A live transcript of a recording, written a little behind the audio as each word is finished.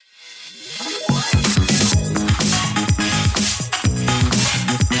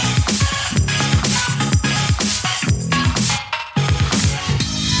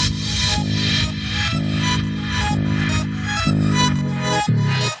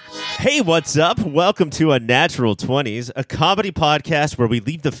Hey, what's up? Welcome to Unnatural 20s, a comedy podcast where we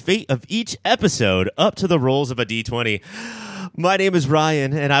leave the fate of each episode up to the rolls of a D20. My name is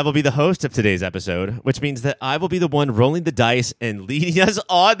Ryan, and I will be the host of today's episode, which means that I will be the one rolling the dice and leading us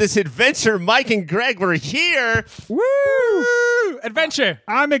on this adventure. Mike and Greg, we're here. Woo! Adventure!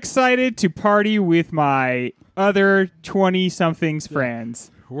 I'm excited to party with my other 20-somethings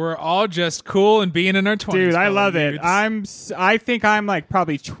friends. We're all just cool and being in our 20s. Dude, I love it. Dudes. I think I'm like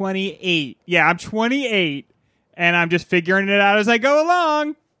probably 28. Yeah, I'm 28, and I'm just figuring it out as I go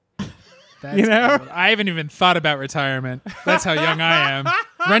along. That's you know? cool. I haven't even thought about retirement. That's how young I am.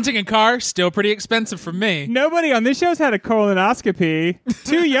 Renting a car, still pretty expensive for me. Nobody on this show's had a colonoscopy.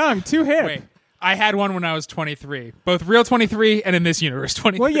 Too young, too hip. Wait, I had one when I was 23. Both real 23 and in this universe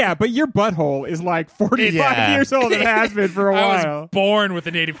 23. Well, yeah, but your butthole is like 45 Yeah. years old and has been for a I while. was born with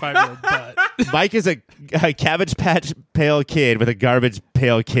an 85-year-old butt. Mike is a Cabbage Patch pale kid with a garbage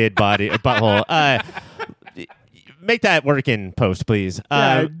pale kid butthole. Make that work in post, please.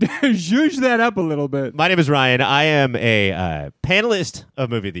 Yeah, zhuzh that up a little bit. My name is Ryan. I am a panelist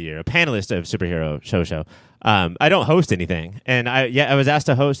of Movie of the Year, a panelist of Superhero Show. I don't host anything, and I was asked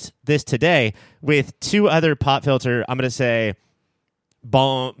to host this today with two other pop filter. I'm going to say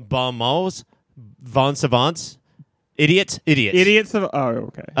bon mots, von savants, idiots. Idiots of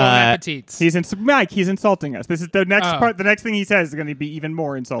okay. Bon appetites. Mike, he's insulting us. This is the next Oh. part. The next thing he says is going to be even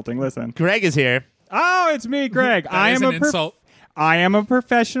more insulting. Listen. Greg is here. Oh, it's me, Greg. That is an insult. I am a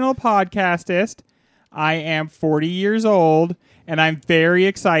professional podcastist. I am 40 years old, and I'm very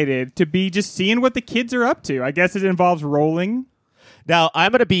excited to be just seeing what the kids are up to. I guess it involves rolling. Now,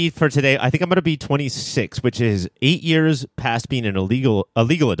 I'm going to be, for today, I think I'm going to be 26, which is 8 years past being a legal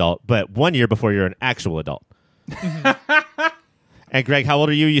adult, but 1 year before you're an actual adult. And Greg, how old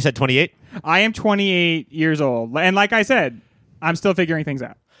are you? You said 28? I am 28 years old, and like I said, I'm still figuring things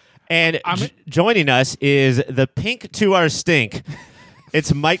out. And joining us is the pink to our stink.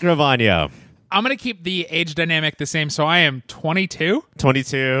 It's Mike Gravano. I'm going to keep the age dynamic the same, so I am 22.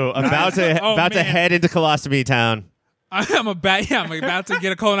 22, about to head into colostomy town. I'm about to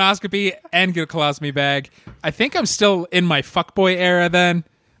get a colonoscopy and get a colostomy bag. I think I'm still in my fuckboy era then.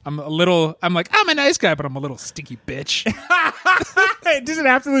 I'm a nice guy, but I'm a little stinky bitch. Just an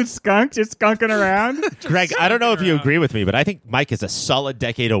absolute skunk just skunking around. Greg, I don't know if you agree with me, but I think Mike is a solid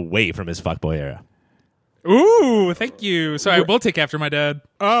decade away from his fuckboy era. Ooh, thank you. So I will take after my dad.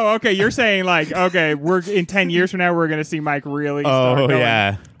 Oh, okay. You're saying like, okay, we're in 10 years from now, we're going to see Mike really start Oh, going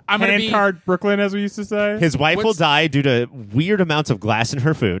yeah. I'm going to hand be card Brooklyn, as we used to say. His wife will die due to weird amounts of glass in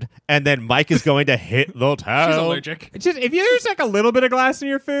her food, and then Mike is going to hit the town. She's allergic. Just if there's like a little bit of glass in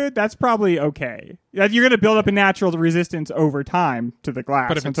your food, that's probably okay. You're going to build up a natural resistance over time to the glass.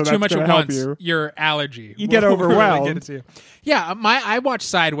 But if and it's so too that's much gonna at help once, your allergy. You get will really overwhelmed. get it to you. Yeah, I watched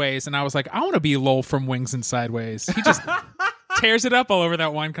Sideways, and I was like, I want to be Lowell from Wings and Sideways. He just tears it up all over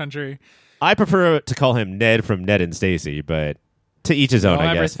that wine country. I prefer to call him Ned from Ned and Stacy, but to each his own,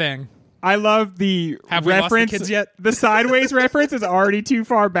 I guess. Everything. I love the Have we lost the reference. kids yet? The Sideways reference is already too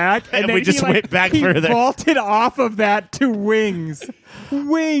far back, And then we just went back he further. vaulted off of that to Wings.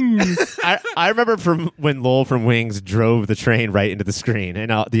 Wings. I remember from when Lowell from Wings drove the train right into the screen,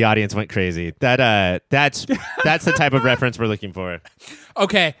 and the audience went crazy. That's the type of reference we're looking for.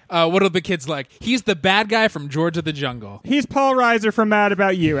 Okay, what are the kids like? He's the bad guy from George of the Jungle, He's Paul Reiser from Mad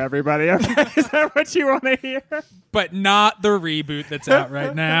About You, everybody. Okay, is that what you want to hear? but not the reboot that's out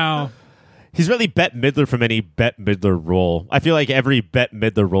right now. He's really Bette Midler from any Bette Midler role. I feel like every Bette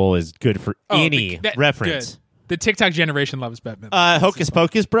Midler role is good for any reference. Good. The TikTok generation loves Batman. Hocus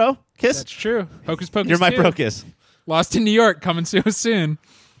Pocus, bro. Kiss. That's true. Hocus Pocus. You're my 2. brocus. Lost in New York, coming soon.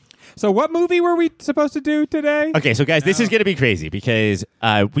 So what movie were we supposed to do today? Okay, so guys, this is going to be crazy because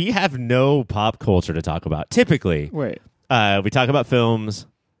we have no pop culture to talk about. Typically, Wait. we talk about films.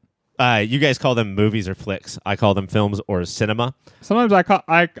 You guys call them movies or flicks. I call them films or cinema. Sometimes I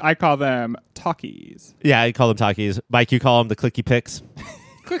call them talkies. Yeah, I call them talkies. Mike, you call them the clicky picks.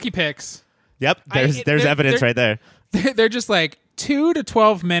 Quickie picks. Yep, there's evidence right there. They're just like 2 to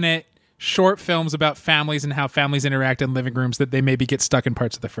 12-minute short films about families and how families interact in living rooms that they maybe get stuck in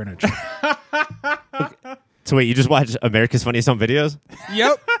parts of the furniture. So wait, you just watch America's Funniest Home Videos?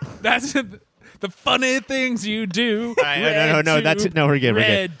 Yep. That's the funny things you do. No, we're good.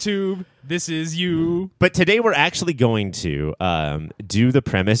 Red tube. This is you. But today we're actually going to do the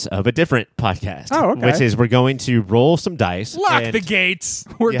premise of a different podcast. Oh, okay. Which is we're going to roll some dice. Lock and, the gates.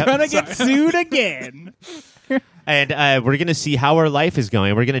 We're Yep. gonna get sued again. and we're going to see how our life is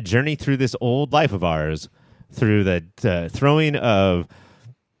going. We're going to journey through this old life of ours through the throwing of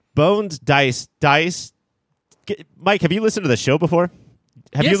bones, dice. Mike, have you listened to the show before?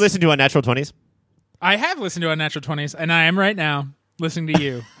 Have you Yes. listened to Unnatural 20s? I have listened to Unnatural 20s, and I am right now listening to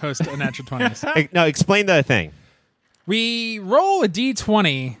you host Unnatural 20s. No, explain the thing. We roll a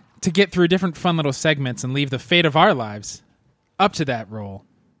d20 to get through different fun little segments and leave the fate of our lives up to that roll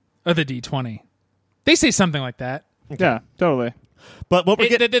of the d20. They say something like that. Yeah, totally. But what we're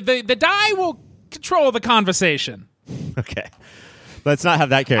getting... The die will control the conversation. Okay. Let's not have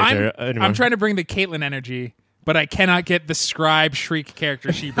that character anymore. I'm trying to bring the Caitlyn energy, but I cannot get the scribe shriek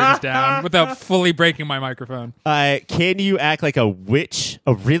character she brings down without fully breaking my microphone. Can you act like a witch,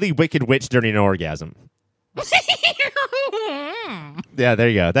 a really wicked witch during an orgasm? Yeah, there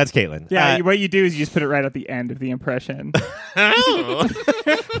you go. That's Caitlyn. Yeah, what you do is you just put it right at the end of the impression. Hello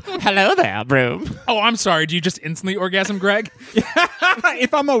there, broom. Oh, I'm sorry. Do you just instantly orgasm, Greg?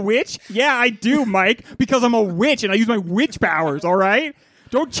 If I'm a witch, yeah, I do, Mike, because I'm a witch and I use my witch powers, all right?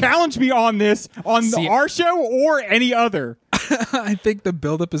 Don't challenge me on this, on See- our show or any other. I think the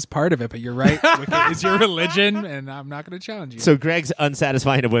buildup is part of it, but you're right. It's your religion, and I'm not going to challenge you. So Greg's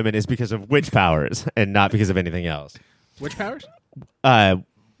unsatisfying of women is because of witch powers and not because of anything else. Which powers?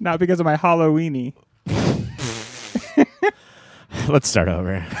 Not because of my Halloweeny. Let's start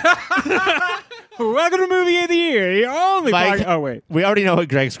over. Welcome to Movie of the Year. The only Mike, oh, wait. We already know what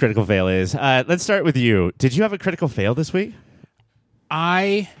Greg's critical fail is. Let's start with you. Did you have a critical fail this week?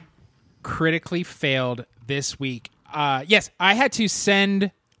 I critically failed this week. Yes, I had to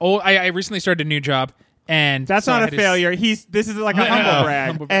send. I recently started a new job, and That's so I not a had to failure. This is like a No, humble no, brag.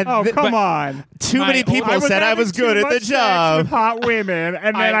 humble brag. Oh, And come but- on. Too My many old- people said I was good at the With job. hot women,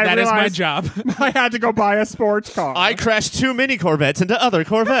 and then I that is realized my job. I had to go buy a sports car. I crashed too many Corvettes into other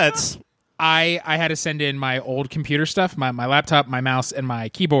Corvettes. I had to send in my old computer stuff, my laptop, my mouse, and my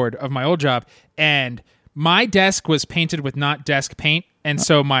keyboard of my old job, and my desk was painted with not desk paint, and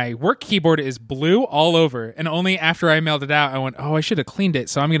so my work keyboard is blue all over. And only after I mailed it out, I went, "Oh, I should have cleaned it."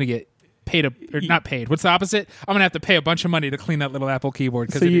 So I'm gonna get paid or not paid. What's the opposite? I'm gonna have to pay a bunch of money to clean that little Apple keyboard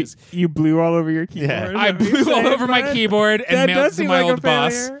because so it is. you blew all over your keyboard? Yeah. Is I that what you're blew all saying, over my Brian? keyboard and That mailed it does to seem my like old a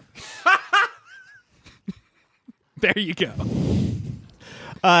boss. failure. There you go.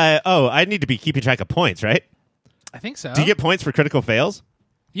 I need to be keeping track of points, right? I think so. Do you get points for critical fails?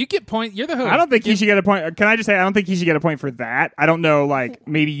 You get point. You're the host. I don't think he should get a point. Can I just say, I don't think he should get a point for that. I don't know, like,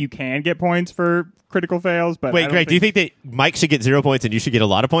 maybe you can get points for critical fails, but I Wait, don't Greg, do you think that Mike should get 0 points and you should get a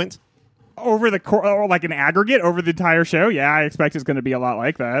lot of points? over the or like an aggregate over the entire show? Yeah, I expect it's going to be a lot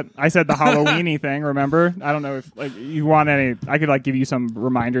like that. I said the Halloweeny thing, remember? I don't know if like you want any. I could like give you some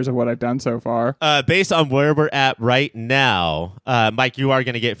reminders of what I've done so far. Based on where we're at right now, Mike, you are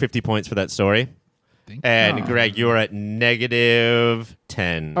going to get 50 points for that story. And Greg, you are at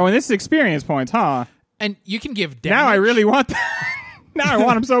 -10. Oh, and this is experience points, huh? And you can give damage. Now I really want that. Now I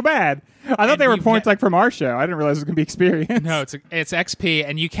want them so bad. I thought And they were you've points like from our show. I didn't realize it was going to be experience. No, it's XP,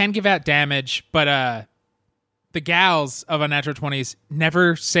 and you can give out damage, but the gals of Unnatural 20s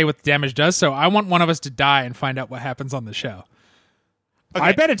never say what the damage does. So I want one of us to die and find out what happens on the show.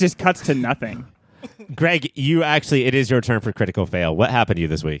 I bet it just cuts to nothing. Greg, it is your turn for critical fail. What happened to you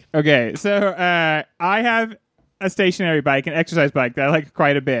this week? Okay, so I have a stationary bike, an exercise bike that I like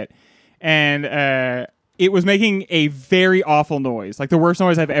quite a bit, and it was making a very awful noise, like the worst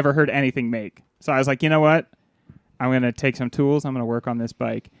noise I've ever heard anything make. So I was like, you know what? I'm going to take some tools. I'm going to work on this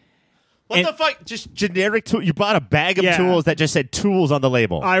bike. What the fuck? Just generic tool. You bought a bag of Yeah. tools that just said tools on the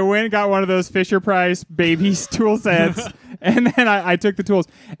label. I went and got one of those Fisher Price babies tool sets, and then I took the tools.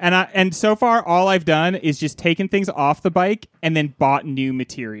 And so far, all I've done is just taken things off the bike and then bought new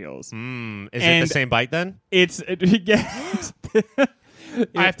materials. Is it and- the same bike then? It's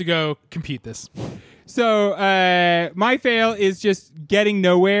I have to go compute this. So my fail is just getting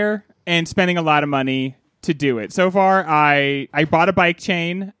nowhere and spending a lot of money to do it. So far, I bought a bike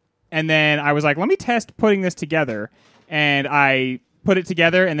chain, and then I was like, let me test putting this together. And I put it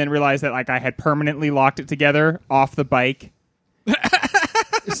together and then realized that like I had permanently locked it together off the bike.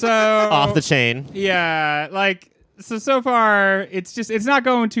 So Off the chain. yeah, like so far it's not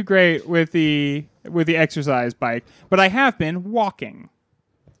going too great with the exercise bike, but I have been walking.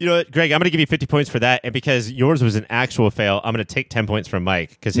 You know what, Greg, I'm going to give you 50 points for that. And because yours was an actual fail, I'm going to take 10 points from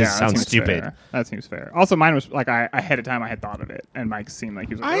Mike because his that sounds seems stupid. fair. That seems fair. Also, mine was like I ahead of time I had thought of it, and Mike seemed like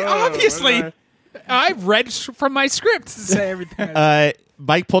he was like, I "Oh, obviously, what I've read from my script to say everything.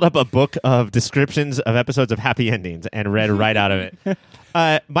 Mike pulled up a book of descriptions of episodes of Happy Endings and read right out of it.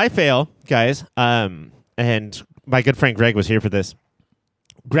 My fail, guys, and my good friend Greg was here for this.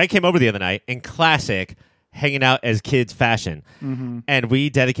 Greg came over the other night in classic hanging out as kids fashion, and we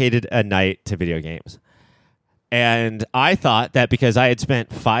dedicated a night to video games. And I thought that because I had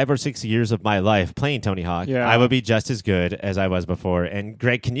spent 5 or 6 years of my life playing Tony Hawk, Yeah. I would be just as good as I was before. And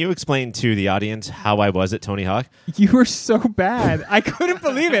Greg, can you explain to the audience how I was at Tony Hawk? You were so bad. I couldn't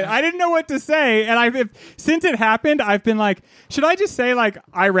believe it. I didn't know what to say. And since it happened, I've been like, should I just say, like,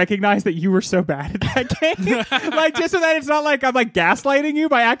 I recognize that you were so bad at that game? Like, just so that it's not like I'm, like, gaslighting you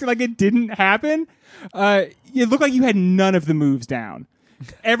by acting like it didn't happen. It looked like you had none of the moves down.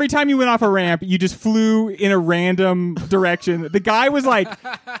 Every time you went off a ramp, you just flew in a random direction. The guy was like,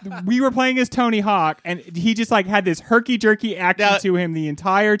 we were playing as Tony Hawk, and he just like had this herky-jerky action Now, to him the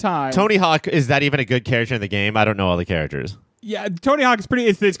entire time. Tony Hawk, is that even a good character in the game? I don't know all the characters. Yeah, Tony Hawk is pretty.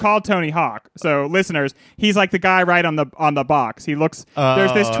 It's called Tony Hawk. So listeners, he's like the guy right on the box. He looks.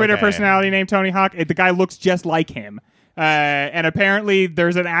 There's this Twitter okay. personality named Tony Hawk. The guy looks just like him. And apparently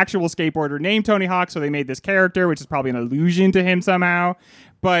there's an actual skateboarder named Tony Hawk, so they made this character, which is probably an allusion to him somehow.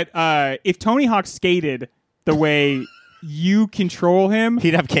 But if Tony Hawk skated the way you control him,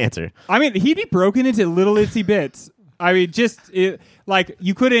 He'd have cancer. I mean, he'd be broken into little itsy bits. I mean, like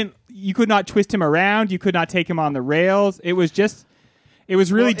you could not twist him around. You could not take him on the rails. It was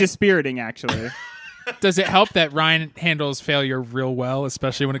really dispiriting, actually. Does it help that Ryan handles failure real well,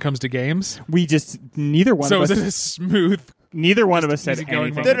 especially when it comes to games? Neither one So of is it us. a smooth? Neither one of us said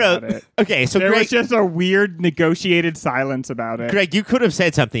easygoing anything moment? about it. Okay, so There Greg, was just a weird negotiated silence about it. Greg, you could have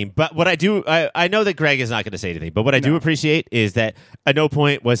said something, but what I know that Greg is not going to say anything, but what I do appreciate is that at no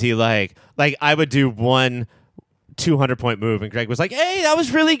point was he like I would do one 200-point move, and Greg was like, "Hey, that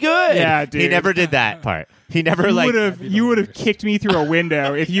was really good." Yeah, dude. He never did that part. He never You would have kicked me through a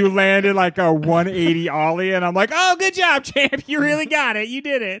window if you landed like a 180 ollie, and I'm like, "Oh, good job, champ! You really got it. You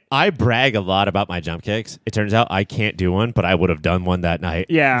did it." I brag a lot about my jump kicks. It turns out I can't do one, but I would have done one that night.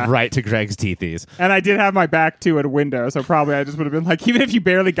 Yeah. Right to Greg's teethies. And I did have my back to a window, so probably I just would have been like, even if you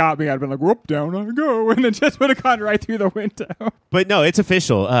barely got me, I'd been like, whoop, down I go, and then just would have gone right through the window. But no, it's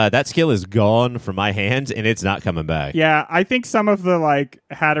official. That skill is gone from my hands, and it's not coming back. Yeah, I think some of the like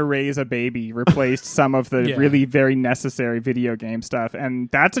how to raise a baby replaced some of the Yeah. really very necessary video game stuff, and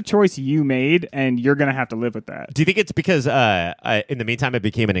that's a choice you made, and you're gonna have to live with that. Do you think it's because in the meantime I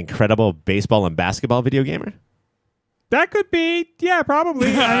became an incredible baseball and basketball video gamer? That could be, yeah, probably.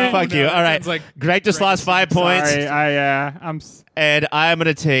 I mean, Fuck you. no, All that right. sounds like Greg just lost 5 points. sorry, And I'm going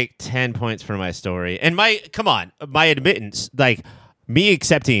to take 10 points for my story. And my admittance, like me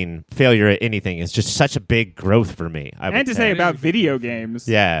accepting failure at anything is just such a big growth for me. and to say about video games,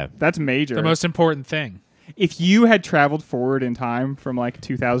 yeah. that's major. The most important thing. If you had traveled forward in time from like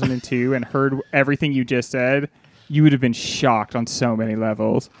 2002 and heard everything you just said, you would have been shocked on so many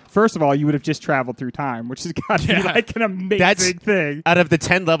levels. First of all, you would have just traveled through time, which has got to be like an amazing thing. Out of the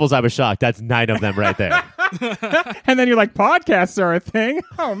 10 levels I was shocked, that's 9 of them right there. And then you're like, podcasts are a thing?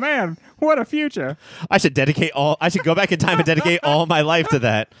 Oh, man, what a future. I should go back in time and dedicate all my life to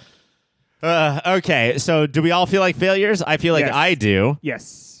that. Okay, so do we all feel like failures? I feel like Yes. I do.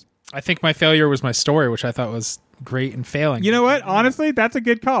 Yes. I think my failure was my story, which I thought was great and failing. You know what? Honestly, that's a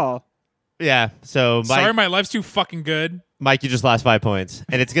good call. Yeah, so Sorry, my life's too fucking good. Mike, you just lost 5 points,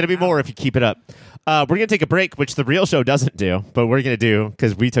 and it's going to be more if you keep it up. We're going to take a break, which the real show doesn't do, but we're going to do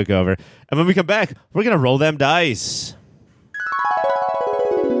because we took over. And when we come back, we're going to roll them dice.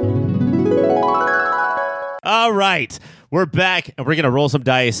 All right, we're back, and we're going to roll some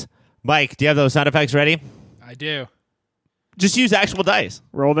dice. Mike, do you have those sound effects ready? I do. Just use actual dice.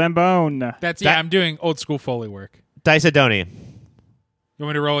 Roll them bone. That's That- I'm doing old school Foley work. Dice Adoni. You want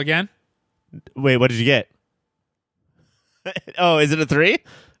me to roll again? Wait, what did you get? Oh, is it a 3?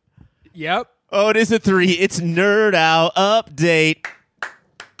 Yep. Oh, it is a 3. It's Nerd Out Update.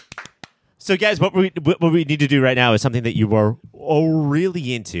 So, guys, what we need to do right now is something that you are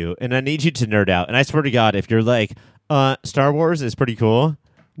really into, and I need you to nerd out. And I swear to God, if you're like, Star Wars is pretty cool,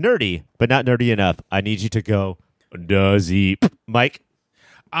 nerdy, but not nerdy enough, I need you to go deep. Mike?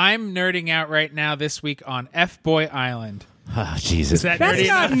 I'm nerding out right now this week on F-Boy Island. Oh, Jesus. Is that That's nerdy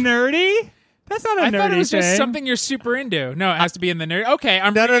not enough? nerdy. That's not a I nerdy thought it was thing. just something you're super into. No, it has to be in the nerd. Okay,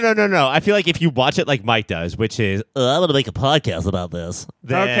 I'm No. I feel like if you watch it like Mike does, which is, I'm going to make a podcast about this.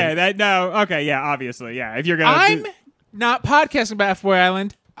 Then Okay, yeah, obviously, yeah. If you're gonna, I'm not podcasting about F-Boy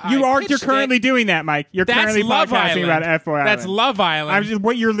Island. you're pitched currently it. doing that, Mike. You're That's currently Love podcasting Island. about F-Boy Island. That's Love Island.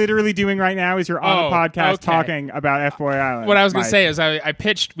 what you're literally doing right now is you're on a podcast okay. talking about F-Boy Island. What I was going to Mike. say is I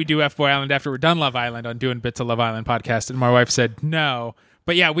pitched we do F-Boy Island after we're done Love Island on doing bits of Love Island podcast, and my wife said no.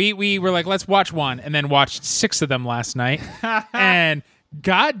 But yeah, we were like, let's watch one, and then watched 6 of them last night. And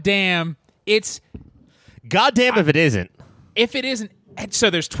goddamn, goddamn if it isn't. if it isn't, And so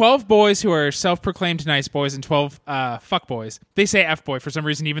there's 12 boys who are self-proclaimed nice boys and 12 fuck boys. They say F boy for some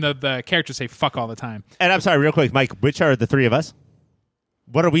reason, even though the characters say fuck all the time. And I'm sorry, real quick, Mike, which are the three of us?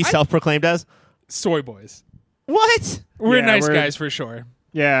 What are we self-proclaimed as? Soy boys. What? We're Yeah, nice we're- guys for sure.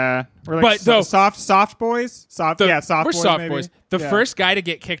 Yeah, we're like But though- soft boys. Soft We're boys. soft Maybe. boys. The Yeah. first guy to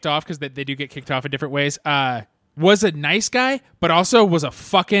get kicked off, because they do get kicked off in different ways, was a nice guy, but also was a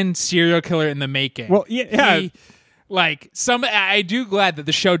fucking serial killer in the making. Well, yeah. I do glad that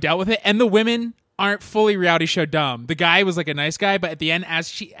the show dealt with it, and the women aren't fully reality show dumb. The guy was like a nice guy, but at the end, as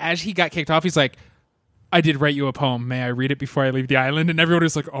he got kicked off, he's like, I did write you a poem. May I read it before I leave the island? And everyone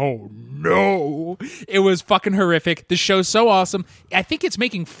was like, oh no. It was fucking horrific. The show's so awesome. I think it's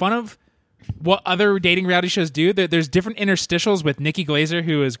making fun of what other dating reality shows do. There's different interstitials with Nikki Glazer,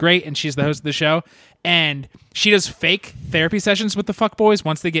 who is great, and she's the host of the show. And she does fake therapy sessions with the fuckboys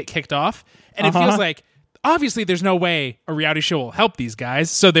once they get kicked off. And it feels like, obviously, there's no way a reality show will help these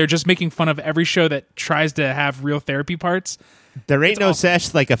guys. So they're just making fun of every show that tries to have real therapy parts. There ain't no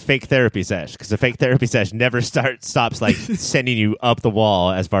sesh like a fake therapy sesh, because a fake therapy sesh never stops like sending you up the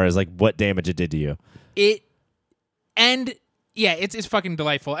wall as far as like what damage it did to you. It's fucking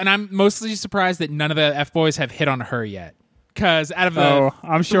delightful. And I'm mostly surprised that none of the F boys have hit on her yet. Because out of the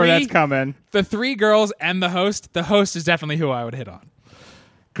I'm sure that's coming. The three girls and the host is definitely who I would hit on.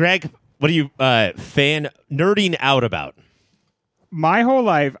 Greg, what are you nerding out about? My whole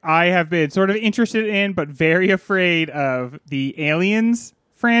life, I have been sort of interested in, but very afraid of the Aliens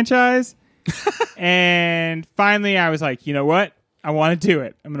franchise. And finally, I was like, you know what? I want to do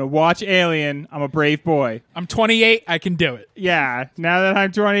it. I'm going to watch Alien. I'm a brave boy. I'm 28. I can do it. Yeah. Now that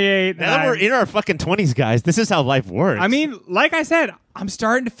I'm 28. Now that we're in our fucking 20s, guys, this is how life works. I mean, like I said, I'm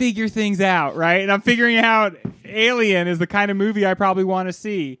starting to figure things out, right? And I'm figuring out Alien is the kind of movie I probably want to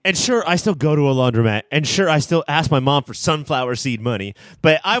see. and sure, I still go to a laundromat, and sure, I still ask my mom for sunflower seed money,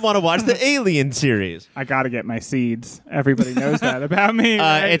 but I want to watch the Alien series. I got to get my seeds. Everybody knows that about me.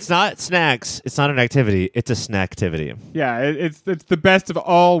 Right? It's not snacks. It's not an activity. It's a snacktivity. Yeah, it's the best of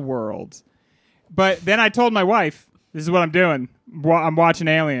all worlds. But then I told my wife, this is what I'm doing. I'm watching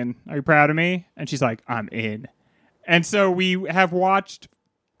Alien. Are you proud of me? And she's like, I'm in. And so we have watched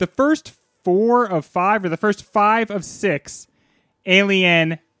the first 4 of 5 or the first 5 of 6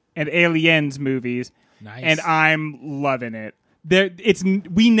 Alien and Aliens movies. Nice. And I'm loving it.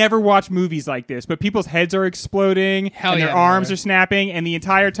 We never watch movies like this, but people's heads are exploding Hell and yeah, their arms they are. are snapping, and the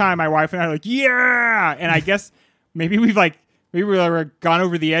entire time my wife and I are like, yeah! And I guess maybe we've gone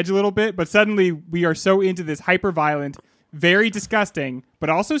over the edge a little bit, but suddenly we are so into this hyper-violent, very disgusting, but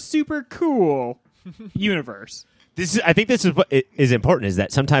also super cool universe. I think this is what is important, is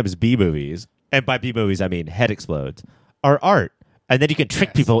that sometimes B movies, and by B movies I mean head explodes, are art. And then you can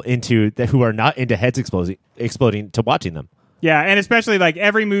trick people into who are not into heads exploding to watching them. Yeah, and especially like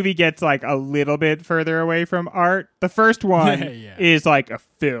every movie gets like a little bit further away from art. The first one Yeah. is like a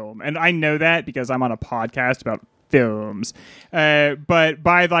film, and I know that because I'm on a podcast about films. But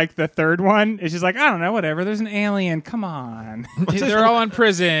by like the third one, it's just like, I don't know, whatever. There's an alien. Come on. They're all in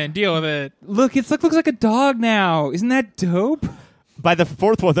prison. Deal with it. Look, looks like a dog now. Isn't that dope? By the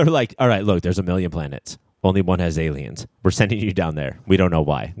fourth one, they're like, all right, look, there's a million planets. Only one has aliens. We're sending you down there. We don't know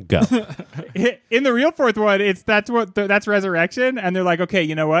why. Go. In the real fourth one, that's Resurrection, and they're like, okay,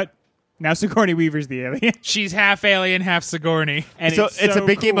 you know what? Now Sigourney Weaver's the alien. She's half alien, half Sigourney. And so it's a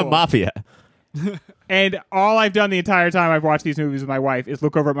big game of cool. Mafia. And all I've done the entire time I've watched these movies with my wife is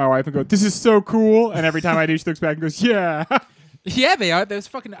look over at my wife and go, this is so cool. And every time I do, she looks back and goes, yeah. Yeah, they are. There's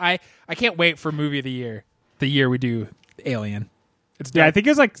fucking. I can't wait for movie of the year. The year we do Alien. It's Yeah, I dope.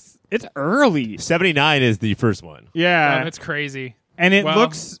 think it's early. 79 is the first one. Yeah. That's crazy. And it Well-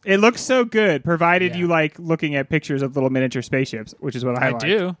 looks so good, provided Yeah. you like looking at pictures of little miniature spaceships, which is what I I like.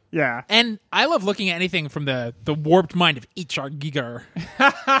 do. Yeah. And I love looking at anything from the warped mind of H.R. Giger.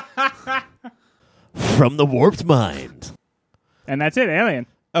 From the warped mind. And that's it, Alien.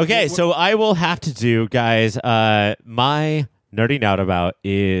 Okay, so I will have to do, guys, my nerding out about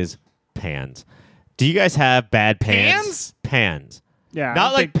is pans. Do you guys have bad pans? Pans. Yeah.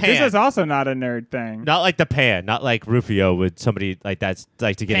 Not I like think This pan. is also not a nerd thing. Not like the pan. Not like Rufio would somebody like that's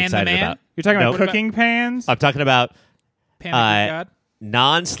like to get Pan the excited man? about. You're talking about No. cooking pans? I'm talking about Panic of God.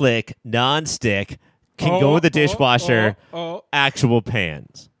 non-slick, non-stick, can go in the dishwasher, actual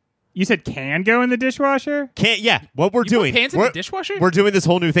pans. You said can go in the dishwasher? Can't, yeah, what we're put doing. pans in the we're- dishwasher? We're doing this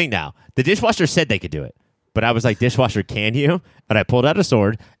whole new thing now. The dishwasher said they could do it. But I was like, dishwasher, can you? And I pulled out a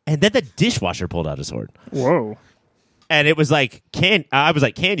sword, and then the dishwasher pulled out a sword. Whoa. And it was like, I was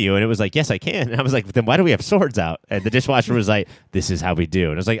like, can you? And it was like, yes, I can. And I was like, then why do we have swords out? And the dishwasher was like, this is how we do.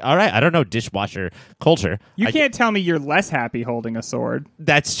 And I was like, all right, I don't know dishwasher culture. You can't tell me you're less happy holding a sword.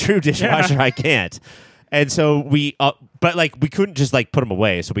 That's true, dishwasher. I can't. And so we, but like we couldn't just like put them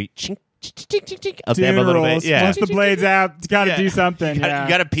away. So we chink, chink, chink, chink, chink, up them a little bit. Yeah. Once the blade's out, you got to do something. You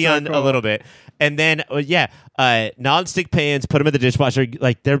got to pee on a little bit. And then, non-stick pans, put them in the dishwasher.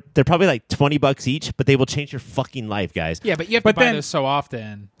 Like they're probably like $20 each, but they will change your fucking life, guys. Yeah, but you have to buy those so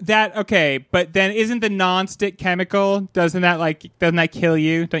often. But then isn't the non-stick chemical? Doesn't that kill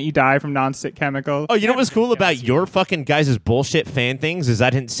you? Don't you die from non-stick chemical? Oh, you know what's cool about your fucking guys' bullshit fan things is I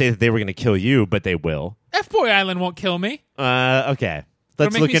didn't say that they were going to kill you, but they will. F-Boy Island won't kill me. Okay.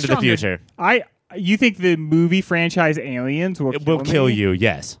 Let's look into the future. You think the movie franchise Aliens will kill you?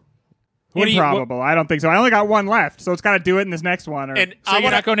 Yes. Improbable. I don't think so. I only got one left, so it's got to do it in this next one. And so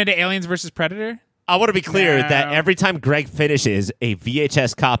you're not going into Aliens versus Predator? I want to be clear that every time Greg finishes a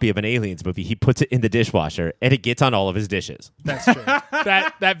VHS copy of an Aliens movie, he puts it in the dishwasher, and it gets on all of his dishes. That's true.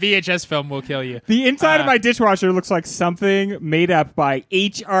 that VHS film will kill you. The inside of my dishwasher looks like something made up by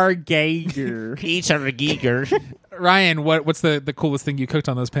H.R. Geiger. H.R. Geiger. Ryan, what's the coolest thing you cooked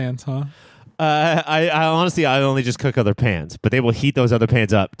on those pans, huh? I honestly, I only just cook other pans, but they will heat those other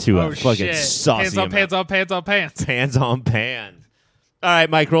pans up to a fucking saucy pans on amount. pans on pans on pans. Pans on pans. All right,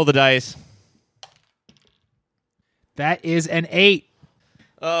 Mike, roll the dice. That is an 8.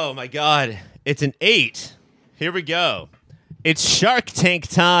 Oh, my God. It's an 8. Here we go. It's Shark Tank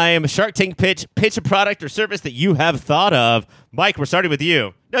time. Shark Tank pitch. Pitch a product or service that you have thought of. Mike, we're starting with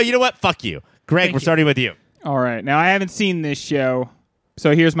you. No, you know what? Fuck you. Greg, we're starting with you. All right. Now, I haven't seen this show,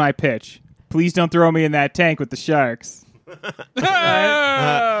 so here's my pitch. Please don't throw me in that tank with the sharks.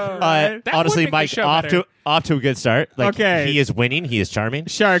 Honestly, Mike, off to a good start. Like, okay. He is winning. He is charming.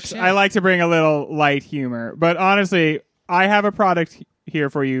 Sharks, I like to bring a little light humor. But honestly, I have a product here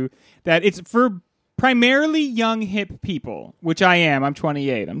for you that it's for primarily young, hip people, which I am. I'm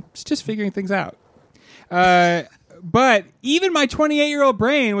 28. I'm just figuring things out. But even my 28-year-old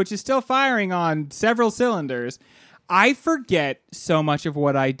brain, which is still firing on several cylinders, I forget so much of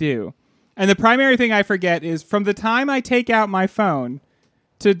what I do. And the primary thing I forget is from the time I take out my phone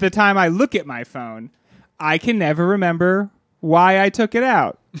to the time I look at my phone, I can never remember why I took it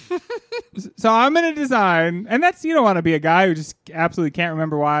out. So I'm going to design, and you don't want to be a guy who just absolutely can't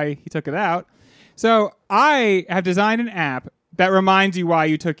remember why he took it out. So I have designed an app that reminds you why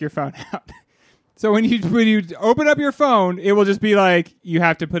you took your phone out. So when you open up your phone, it will just be like you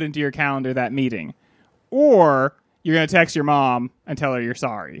have to put into your calendar that meeting. Or you're going to text your mom and tell her you're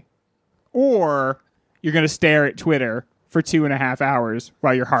sorry. Or you're going to stare at Twitter for 2.5 hours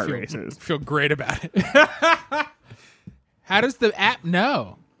while your heart races. Feel great about it. How does the app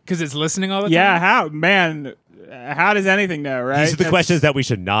know? Because it's listening all the time? Yeah, how does anything know, right? These are the questions that we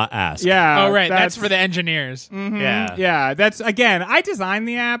should not ask. Yeah. Oh, right. That's for the engineers. Mm-hmm, Yeah. Yeah. Again, I designed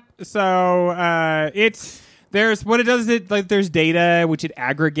the app, so there's what it does is there's data which it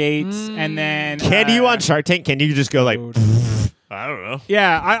aggregates, and then Can you on Shark Tank? Can you just go like? I don't know.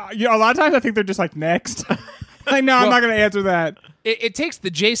 Yeah, a lot of times I think they're just like next. I'm not going to answer that. It takes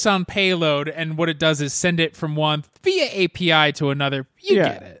the JSON payload, and what it does is send it from one via API to another. You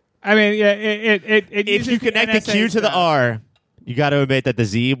get it. I mean, yeah, If you connect the Q to the R, you got to admit that the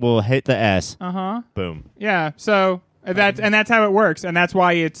Z will hit the S. Boom. Yeah. So that's how it works, and that's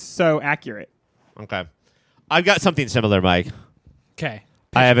why it's so accurate. Okay. I've got something similar, Mike. Okay.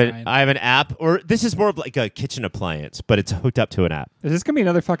 I have an app, or this is more of like a kitchen appliance, but it's hooked up to an app. Is this gonna be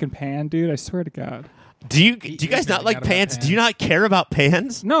another fucking pan, dude? I swear to God. Do you guys not like pans? Do you not care about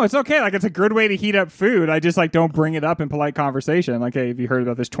pans? No, it's okay. Like, it's a good way to heat up food. I just don't bring it up in polite conversation. Like, hey, have you heard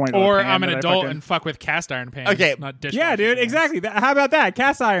about this $20 Or pan I'm an that adult and fuck with cast iron pans. Okay. Not dishwasher yeah, dude, pans. exactly. How about that?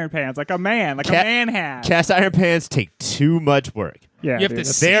 Cast iron pans, like a man has. Cast iron pans take too much work. Yeah, You have dude, to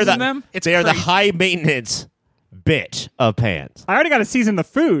season them? They are the crazy. high maintenance bitch of pans. I already got to season the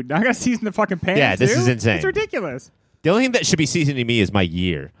food. Now I got to season the fucking pans. Yeah, this dude. is insane. It's ridiculous. The only thing that should be seasoning me is my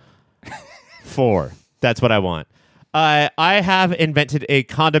year. 4. That's what I want. I have invented a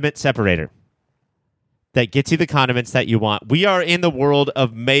condiment separator that gets you the condiments that you want. We are in the world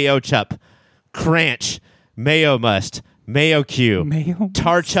of mayo chup, cranch, mayo must, mayo Q, Mayo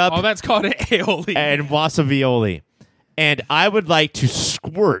tar chup, Oh, that's called an aioli. and wasabioli. And I would like to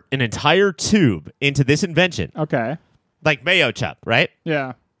squirt an entire tube into this invention, Okay. like mayo chup, right?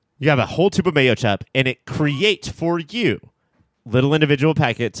 Yeah. You have a whole tube of mayo chup, and it creates for you little individual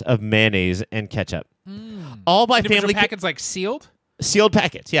packets of mayonnaise and ketchup. All my Individual family packets like sealed? sealed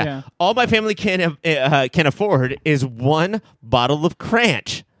packets. Yeah. Yeah. All my family can afford is one bottle of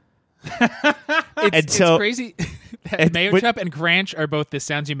Cranch. It's so- crazy. Mayo chup and cranch are both the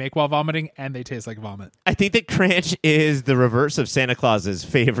sounds you make while vomiting, and they taste like vomit. I think that cranch is the reverse of Santa Claus's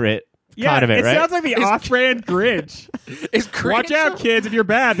favorite Yeah, condiment, it right? sounds like the off-brand Grinch. Is cranch Watch out, kids! If you're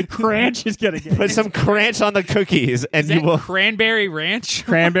bad, the Cranch is gonna get you. Put some cranch on the cookies, and Is you that will. cranberry ranch?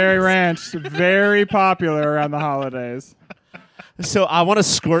 Cranberry Ranch, very popular around the holidays. So I want to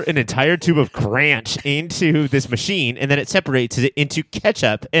squirt an entire tube of cranch into this machine, and then it separates it into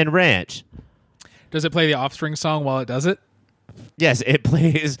ketchup and ranch. Does it play the Offspring song while it does it? Yes, it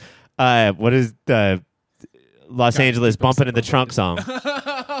plays. What is the Los Angeles bumping in the trunk song?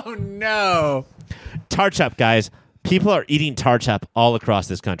 Oh no! Tar Chup, guys. People are eating tar chup all across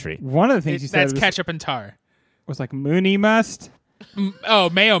this country. One of the things you said That's was, ketchup and tar. was like Mooney must, Oh,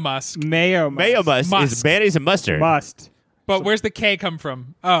 mayo musk. mayo must. Mayo must is Musk. mayonnaise and mustard. Must. But where's the K come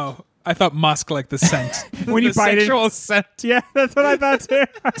from? Oh, I thought musk like the scent. When you the bite it- sexual scent. Yeah, that's what I thought too.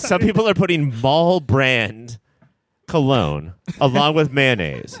 Some people are putting Mall brand cologne along with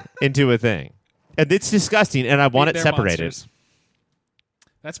mayonnaise into a thing. And it's disgusting, and I want it They're separated. monsters.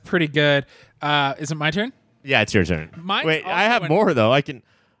 That's pretty good. Is it my turn? Yeah, it's your turn. Mine's Wait, I also have an- more, though. I can.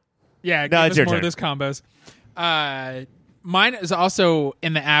 Yeah, No, give it's us your more turn. of those combos. Mine is also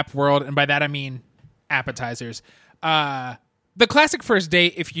in the app world, and by that I mean appetizers. The classic first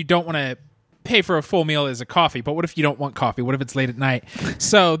date, if you don't want to pay for a full meal, is a coffee. But what if you don't want coffee? What if it's late at night?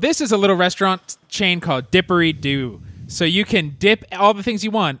 So this is a little restaurant chain called Dippery Doo. So you can dip all the things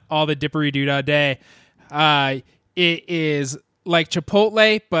you want, all the Dippery Doo da day. It is like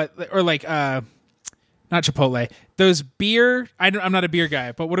Chipotle, or like not Chipotle. Those beer. I'm not a beer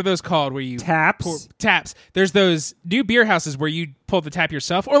guy, but what are those called? Where you Taps? Taps. There's those new beer houses where you pull the tap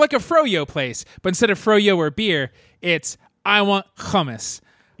yourself, or like a froyo place, but instead of froyo or beer, it's I want hummus.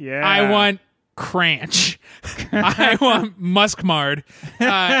 Yeah. I want cranch. I want muskmard.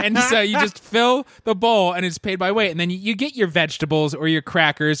 And so you just fill the bowl and it's paid by weight. And then you get your vegetables or your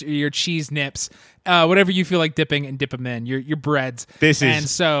crackers or your cheese nips, whatever you feel like dipping, and dip them in, your breads. This is and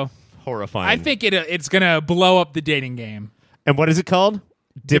so horrifying. I think it's going to blow up the dating game. And what is it called?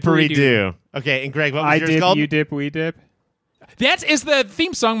 Dippery Dippery-doo. Doo. Okay, and Greg, what was I yours dip, called? you dip, we dip. That is the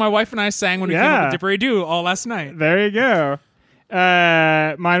theme song my wife and I sang when we came Yeah. up with Dippery Doo all last night. There you go.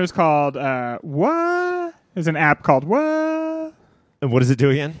 Mine was called What? There's an app called What? And what does it do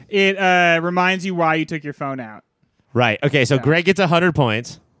again? It reminds you why you took your phone out. Right. Okay, so Greg gets 100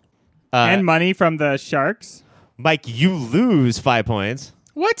 points. And money from the sharks. Mike, you lose 5 points.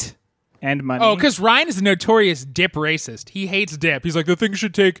 What? And money. Oh, because Ryan is a notorious dip racist. He hates dip. He's like, the thing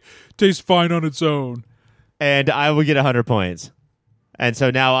should taste fine on its own. And I will get 100 points. And so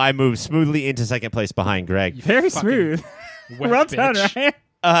now I move smoothly into second place behind Greg. very fucking smooth. Wet Well done, bitch.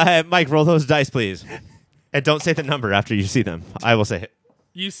 Ryan. Mike, roll those dice, please. And don't say the number after you see them. I will say it.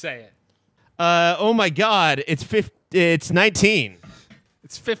 You say it. Oh my God, it's 19.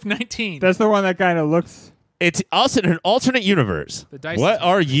 It's 519. That's the one that kind of looks. It's also in an alternate universe. The dice What is-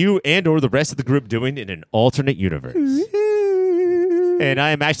 are you and or the rest of the group doing in an alternate universe? And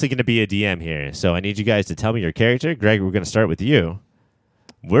I am actually going to be a DM here, so I need you guys to tell me your character. Greg, we're going to start with you.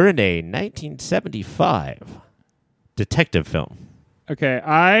 We're in a 1975 detective film. Okay,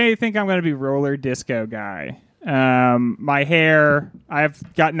 I think I'm going to be roller disco guy. My hair, I've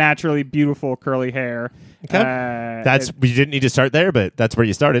got naturally beautiful curly hair. Okay. We didn't need to start there, but that's where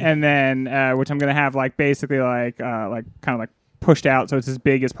you started. And then which I'm gonna have like basically like kind of like pushed out so it's as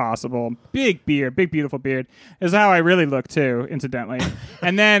big as possible. Big beard, big beautiful beard. This is how I really look too, incidentally.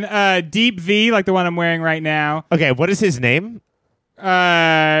 And then deep V, like the one I'm wearing right now. Okay, what is his name?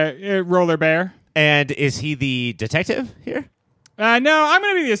 Roller bear. And is he the detective here? No, I'm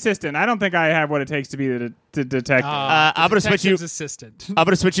gonna be the assistant. I don't think I have what it takes to be the detective. I'm gonna switch you. Detective's assistant. I'm going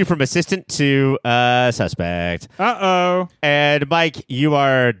to switch you from assistant to suspect. Uh-oh. And Mike, you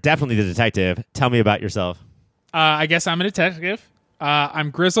are definitely the detective. Tell me about yourself. I guess I'm a detective. I'm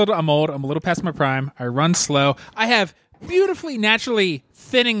grizzled. I'm old. I'm a little past my prime. I run slow. I have beautifully, naturally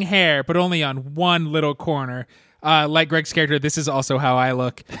thinning hair, but only on one little corner. Like Greg's character, this is also how I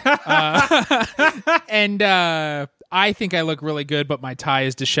look. And I think I look really good, but my tie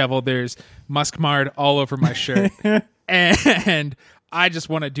is disheveled. There's muskmard all over my shirt. And I just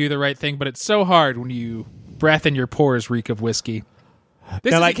want to do the right thing, but it's so hard when you breath in your pores reek of whiskey.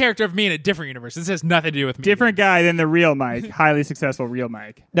 This Now, is like- a character of me in a different universe. This has nothing to do with me. Different guy than the real Mike. Highly successful real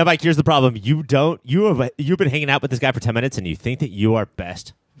Mike. Now, Mike, here's the problem. You've been hanging out with this guy for 10 minutes, and you think that you are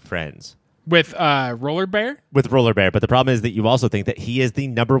best friends With Roller Bear? with Roller Bear. But the problem is that you also think that he is the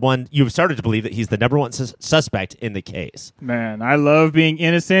number one. You've started to believe that he's the number one suspect in the case. Man, I love being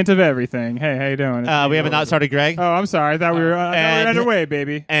innocent of everything. Hey, how you doing? We haven't not started Greg. Oh, I'm sorry. I thought we were and- underway,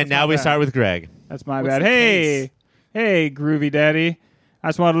 baby. and That's now my we bad. start with Greg. That's my What's bad. the Hey, case? Hey, Groovy Daddy. I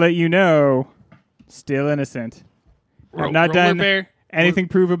just want to let you know, still innocent. I've not Roller done Bear, anything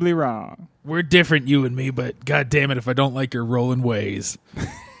provably wrong. we're different, you and me, but god damn it if I don't like your rolling ways.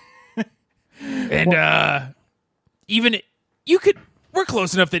 And even you could, we're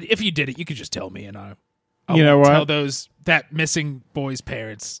close enough that if you did it, you could just tell me, and I'll You know tell what? that missing boy's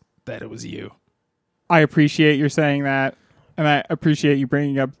parents that it was you. I appreciate your saying that, and I appreciate you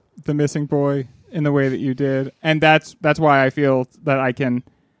bringing up the missing boy in the way that you did. And that's why I feel that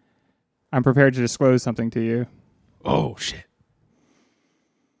I'm prepared to disclose something to you. Oh shit.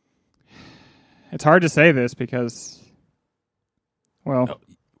 It's hard to say this because, well, No,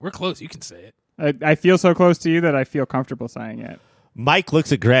 we're close. You can say it. I feel so close to you that I feel comfortable saying it. Mike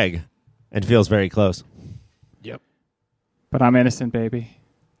looks at Greg and feels very close. Yep. But I'm innocent, baby.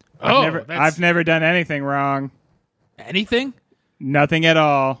 That's I've never done anything wrong. anything. Nothing at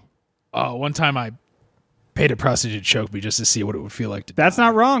all. Oh, one time I paid a prostitute to choke me just to see what it would feel like to That's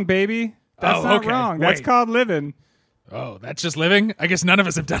not wrong, baby. That's Oh, not okay. wrong. That's Wait. called living. Oh, that's just living? I guess none of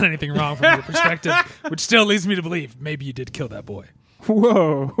us have done anything wrong from your perspective, which still leads me to believe maybe you did kill that boy.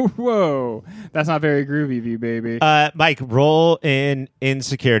 Whoa, whoa. That's not very groovy of you, baby. Mike, roll in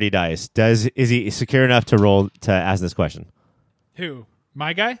insecurity dice. Is he secure enough to roll to ask this question? Who?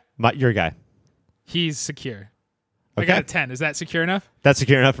 My guy? Your guy. He's secure. I Okay. got a 10. Is that secure enough? That's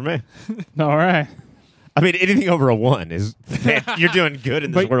secure enough for me. All right. I mean, anything over a 1 is you're doing good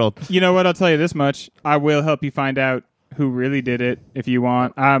in this But world. you know what? I'll tell you this much. I will help you find out who really did it if you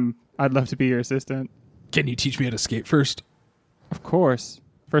want. I'd love to be your assistant. Can you teach me how to skate first? Of course.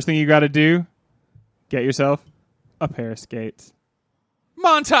 First thing you got to do, get yourself a pair of skates.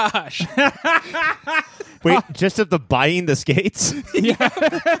 Montage! Wait, just of the buying the skates?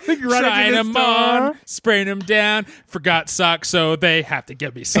 Trying them on, spraying them down. Forgot socks, so they have to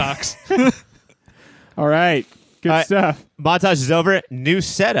get me socks. All right. Good stuff. Montage is over. New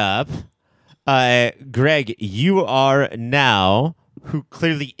setup. Greg, you are now who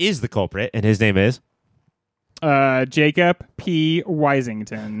clearly is the culprit, and his name is Jacob P.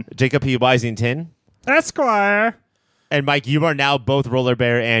 Wisington. Jacob P. Wisington. Esquire. And Mike, you are now both Roller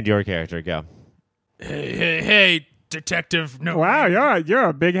Bear and your character. Go. Hey, detective. No. Wow, you're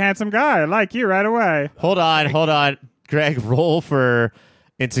a big handsome guy. I like you right away. Hold on. Greg, roll for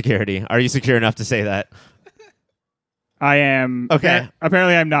insecurity. Are you secure enough to say that? I am. Okay.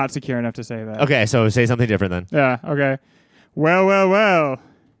 Apparently, I'm not secure enough to say that. Okay, so say something different then. Yeah. Okay. Well.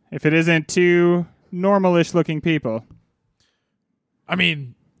 If it isn't two normalish looking people. I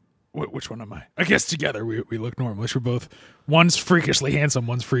mean, which one am I? I guess together we look normalish. We're both, one's freakishly handsome,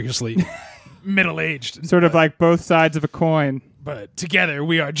 one's freakishly middle-aged. Sort of like both sides of a coin. But together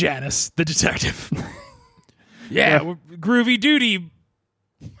we are Janice, the detective. Yeah, we're groovy duty.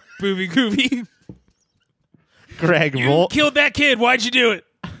 Boovy goovy. Greg, You roll. killed that kid. Why'd you do it?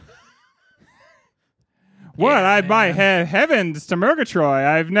 What? Yeah, My heavens to Murgatroyd.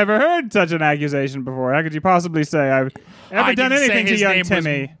 I've never heard such an accusation before. How could you possibly say I've ever I done didn't say anything to his young name was-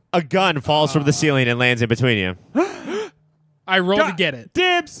 Timmy? A gun falls from the ceiling and lands in between you. I rolled to get it.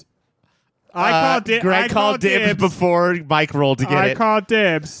 Dibs. I Greg called dibs before Mike rolled to get I it. called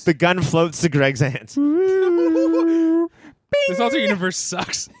dibs. The gun floats to Greg's hands. This alternate universe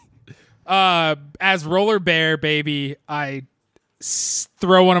sucks. As Roller Bear, baby, I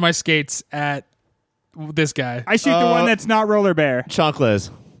throw one of my skates at this guy. I shoot the one that's not Roller Bear. Chonklas.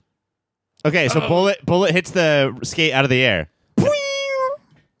 Okay, so bullet hits the skate out of the air.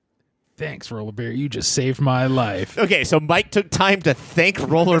 Thanks, Roller Bear. You just saved my life. Okay, so Mike took time to thank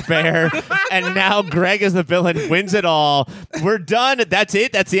Roller Bear, and now Greg as the villain wins it all. We're done. That's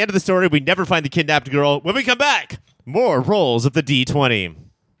it. That's the end of the story. We never find the kidnapped girl. When we come back, more rolls of the D20.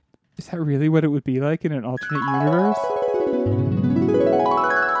 Is that really what it would be like in an alternate universe?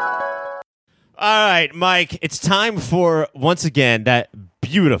 All right, Mike, it's time for, once again, that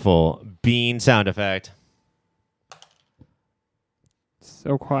beautiful bean sound effect.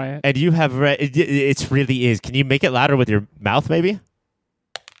 So quiet. And you have it really is. Can you make it louder with your mouth, maybe?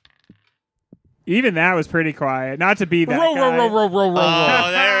 Even that was pretty quiet. Not to be that Row, guy. row.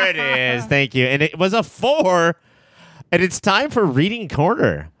 Oh, there it is. Thank you. And it was a 4. And it's time for Reading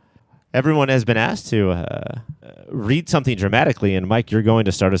Corner. Everyone has been asked to read something dramatically. And Mike, you're going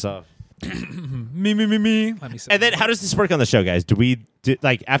to start us off. Me. Let me say. And then how does this work on the show, guys? Do we,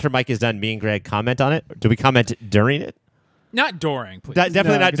 like, after Mike is done, me and Greg comment on it? Do we comment during it? Not during, please.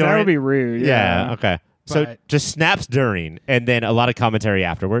 Definitely No, not 'cause during. That would be rude. Yeah, okay. So But- just snaps during, and then a lot of commentary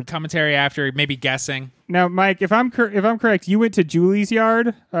afterwards. Commentary after, maybe guessing. Now, Mike, if I'm correct, you went to Julie's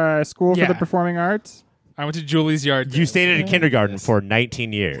Yard, school for Yeah. the performing arts. I went to Julie's Yard. You stayed at a kindergarten for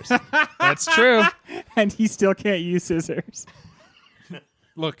 19 years. That's true. And he still can't use scissors.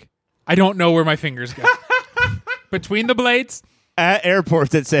 Look, I don't know where my fingers go. Between the blades. At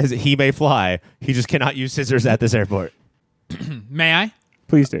airports, it says he may fly. He just cannot use scissors at this airport. May I?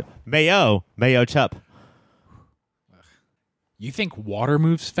 Please do. Mayo Chup. You think water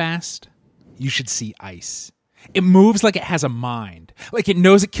moves fast? You should see ice. It moves like it has a mind, like it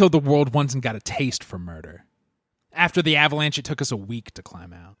knows it killed the world once and got a taste for murder. After the avalanche, it took us a week to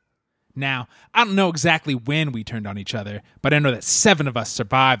climb out. Now, I don't know exactly when we turned on each other, but I know that 7 of us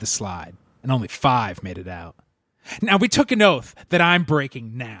survived the slide, and only 5 made it out. Now, we took an oath that I'm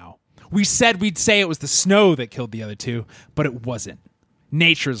breaking now. We said we'd say it was the snow that killed the other 2, but it wasn't.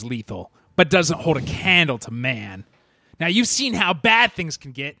 Nature's lethal, but doesn't hold a candle to man. Now, you've seen how bad things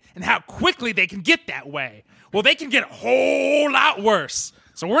can get and how quickly they can get that way. Well, they can get a whole lot worse.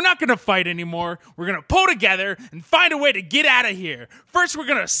 So we're not going to fight anymore. We're going to pull together and find a way to get out of here. First, we're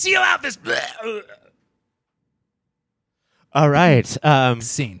going to seal out this All right.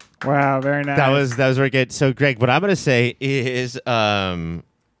 scene. Wow, very nice. That was very good. So, Greg, what I'm going to say is,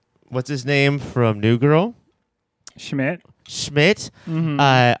 what's his name from New Girl? Schmidt. Schmidt,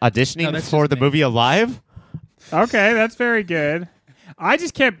 No, auditioning that's for his the name. movie Alive. Okay, that's very good. I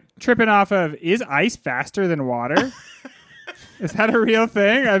just kept tripping off of, is ice faster than water? Is that a real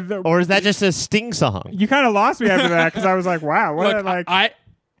thing? Or is that just a Sting song? You kind of lost me after that because I was like, wow, what? Look, Like,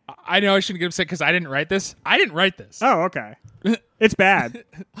 I know I shouldn't get upset because I didn't write this. I didn't write this. oh, okay. It's bad.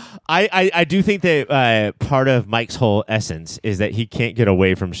 I do think that part of Mike's whole essence is that he can't get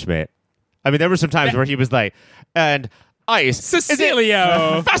away from Schmidt. I mean, there were some times where he was like, and ice is it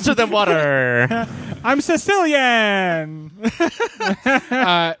Cecilio. faster than water. I'm Sicilian.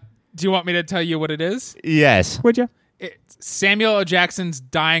 Do you want me to tell you what it is? Yes. Would you? It's Samuel L. Jackson's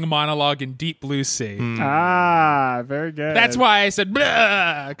dying monologue in Deep Blue Sea. Ah, very good. That's why I said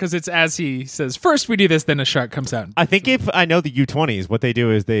blah, because it's as he says, first we do this, then a shark comes out. I think if I know the U20s, what they do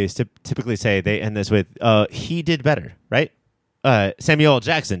is they typically say, they end this with, he did better, right? Samuel L.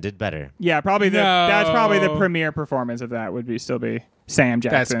 Jackson did better. Yeah, probably No. that's probably the premiere performance of that would still be Sam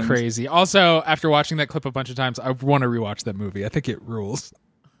Jackson. That's crazy. Also, after watching that clip a bunch of times, I want to rewatch that movie. I think it rules.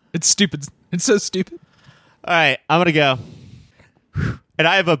 It's stupid. It's so stupid. All right, I'm going to go. And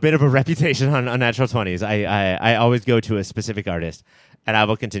I have a bit of a reputation on Unnatural 20s. I always go to a specific artist, and I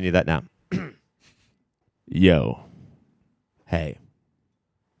will continue that now. Yo. Hey.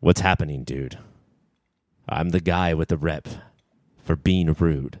 What's happening, dude? I'm the guy with the rep for being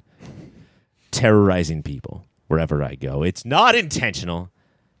rude. Terrorizing people wherever I go. It's not intentional.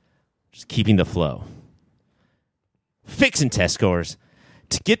 Just keeping the flow. Fixing test scores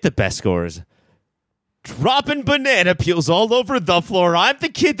to get the best scores. Dropping banana peels all over the floor. I'm the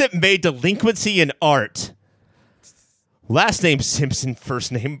kid that made delinquency an art. Last name Simpson,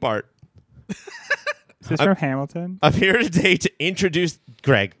 first name Bart. Is this from Hamilton? I'm here today to introduce...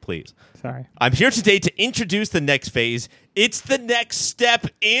 Greg, please. Sorry. I'm here today to introduce the next phase. It's the next step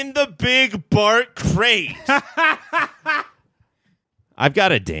in the big Bart craze. I've got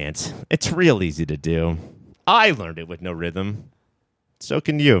to dance. It's real easy to do. I learned it with no rhythm. So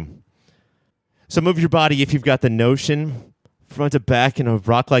can you. So move your body if you've got the notion, front to back in a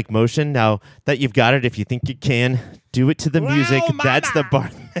rock-like motion. Now that you've got it, if you think you can, do it to the music. That's the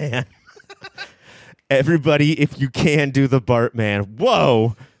Bart Man. Everybody, if you can, do the Bart Man.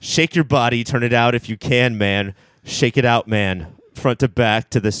 Whoa! Shake your body, turn it out if you can, man. Shake it out, man. Front to back,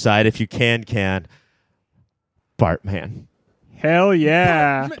 to the side if you can. Bart Man. Hell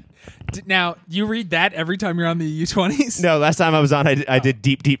yeah. Now, you read that every time you're on the U20s? No, last time I was on, I did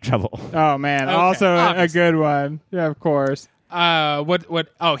Deep Trouble. Oh, man. Okay, Also a obviously. good one. Yeah, of course. What?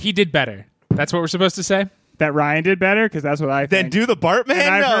 Oh, he did better. That's what we're supposed to say? That Ryan did better because that's what I think. Then do the Bart Man?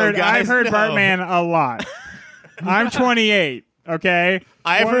 And No, guys, I've heard no. Bartman a lot. I'm 28, okay?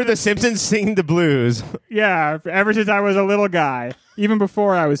 I've heard The Simpsons sing the blues. Yeah, ever since I was a little guy. Even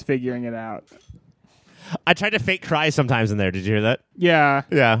before I was figuring it out. I tried to fake cry sometimes in there. Did you hear that? Yeah.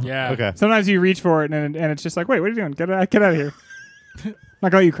 Yeah. Yeah. Okay. Sometimes you reach for it and it's just like, wait, what are you doing? Get out of here. I'm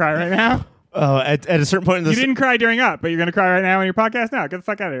not going to let you cry right now. Oh, at a certain point in You the didn't cry during Up, but you're going to cry right now on your podcast now. Get the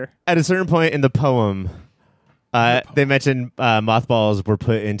fuck out of here. at a certain point in the poem, they mentioned mothballs were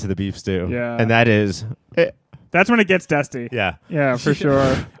put into the beef stew. Yeah. And that is, That's when it gets dusty. yeah. Yeah, for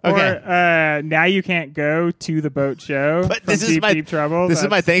sure. Okay. Or now you can't go to the boat show. But from this is deep, my deep trouble. This is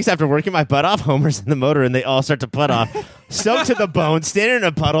my thanks after working my butt off. Homer's in the motor, and they all start to putt off, soaked to the bone, standing in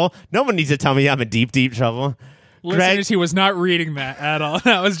a puddle. No one needs to tell me I'm in deep trouble. Listeners, he was not reading that at all.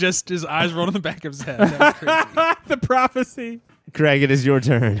 That was just his eyes rolled in the back of his head. That was crazy. the prophecy. Greg, it is your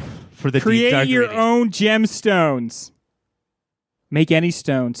turn for the deep, Create dark your reading. own gemstones. Make any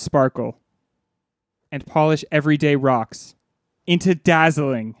stone sparkle. And polish everyday rocks into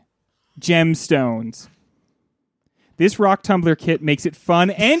dazzling gemstones. This rock tumbler kit makes it fun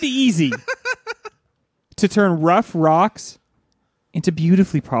and easy to turn rough rocks into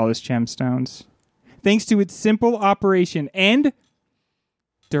beautifully polished gemstones, thanks to its simple operation and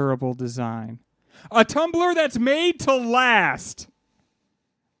durable design. A tumbler that's made to last.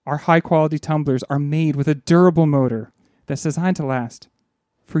 Our high-quality tumblers are made with a durable motor that's designed to last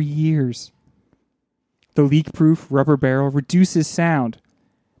for years. The leak-proof rubber barrel reduces sound,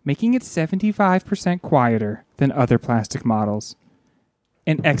 making it 75% quieter than other plastic models.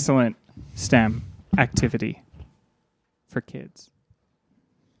 An excellent STEM activity for kids.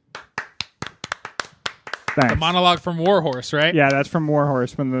 Thanks. The monologue from Warhorse, right? Yeah, that's from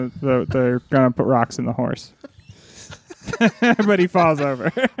Warhorse when they're going to put rocks in the horse. But he falls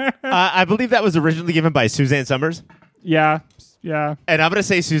over. I believe that was originally given by Suzanne Summers. Yeah. And I'm going to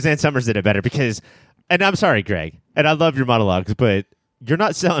say Suzanne Summers did it better because, and I'm sorry, Greg, and I love your monologues, but you're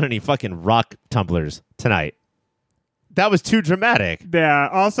not selling any fucking rock tumblers tonight. That was too dramatic. Yeah.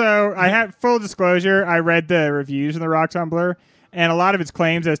 Also, I have full disclosure. I read the reviews of the rock tumbler, and a lot of its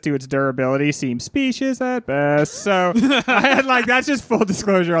claims as to its durability seem specious at best. So I had that's just full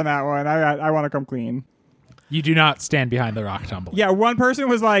disclosure on that one. I want to come clean. You do not stand behind the rock tumbler. Yeah, one person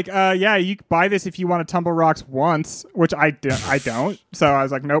was like, "Yeah, you can buy this if you want to tumble rocks once," which I don't. So I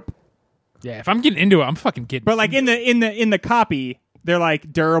was like, "Nope." Yeah, if I'm getting into it, I'm fucking getting. But in the copy, they're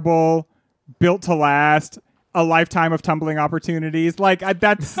like durable, built to last, a lifetime of tumbling opportunities.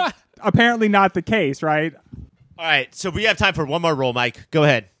 That's apparently not the case, right? All right, so we have time for one more roll, Mike. Go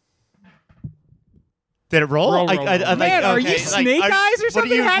ahead. Did it roll? Roll. Man, are you Snake Eyes or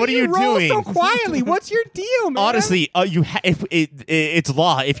something? How do you roll doing? so quietly? What's your deal, man? Honestly, it's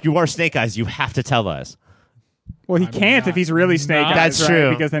law. If you are Snake Eyes, you have to tell us. Well, he can't if he's really Snake Eyes. That's right? true.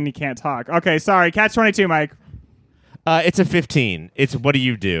 Because then he can't talk. Okay, sorry. Catch 22, Mike. It's a 15. It's what do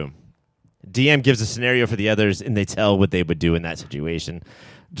you do? DM gives a scenario for the others, and they tell what they would do in that situation.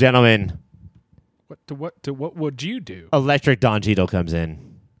 Gentlemen, What would you do? Electric Don Cheadle comes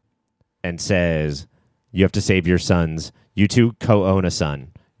in and says, you have to save your sons. You two co-own a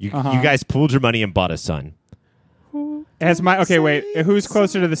son. You guys pooled your money and bought a son. Okay, wait. Who's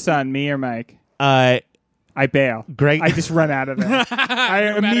closer to the sun, me or Mike? I bail. Greg. I just run out of there.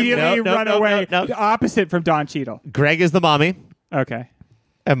 I immediately run away. No. The opposite from Don Cheadle. Greg is the mommy, Okay.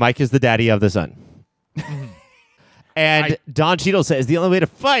 and Mike is the daddy of the son. And Don Cheadle says the only way to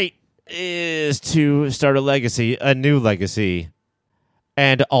fight is to start a new legacy.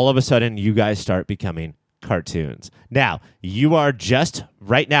 And all of a sudden, you guys start becoming cartoons. Now, you are just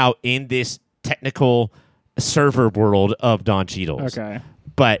right now in this technical server world of Don Cheadle's. Okay.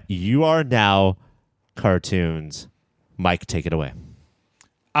 But you are now cartoons. Mike, take it away.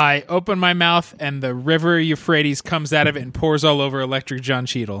 I open my mouth, and the river Euphrates comes out of it and pours all over Electric John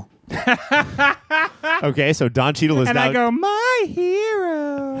Cheadle. Okay, so Don Cheadle is And now... I go, my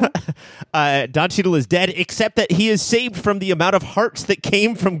hero. Don Cheadle is dead, except that he is saved from the amount of hearts that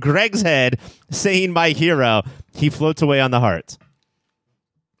came from Greg's head saying my hero. He floats away on the hearts.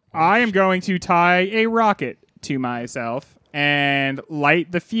 I am going to tie a rocket to myself and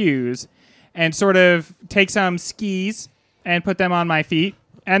light the fuse and sort of take some skis and put them on my feet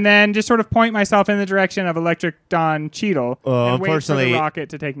and then just sort of point myself in the direction of Electric Don Cheadle and wait for unfortunately, the rocket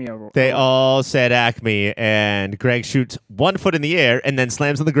to take me over. They all said Acme, and Greg shoots 1 foot in the air and then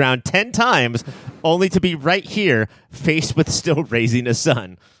slams on the ground 10 times, only to be right here, faced with still raising a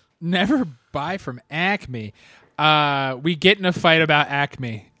son. Never buy from Acme. We get in a fight about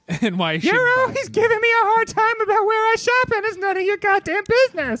Acme and why you You're always giving me a hard time about where I shop, and it's none of your goddamn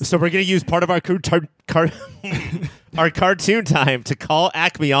business. So we're going to use part of our our cartoon time to call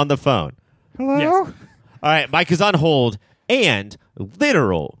Acme on the phone. Hello? Yes. All right, Mike is on hold, and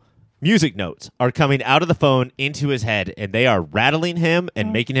literal music notes are coming out of the phone into his head, and they are rattling him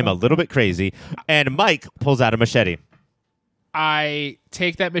and making him a little bit crazy. And Mike pulls out a machete. I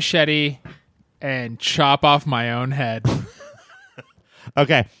take that machete and chop off my own head.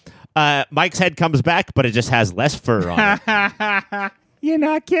 Okay. Mike's head comes back, but it just has less fur on it. You're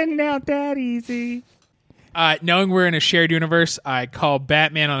not getting out that easy. Knowing we're in a shared universe, I call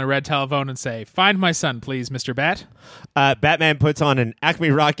Batman on a red telephone and say, "Find my son, please, Mr. Bat." Batman puts on an Acme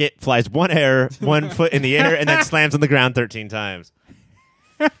rocket, flies 1 foot in the air, and then slams on the ground 13 times.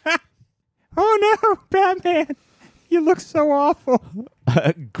 Oh no, Batman. You look so awful.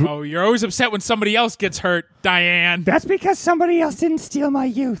 Oh, you're always upset when somebody else gets hurt, Diane. That's because somebody else didn't steal my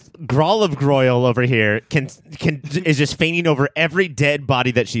youth. Grawl of Groyle over here is just fainting over every dead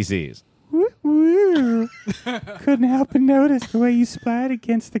body that she sees. Woo, woo. Couldn't help but notice the way you splat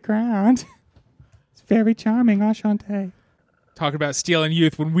against the ground. It's very charming, enchanté. Talking about stealing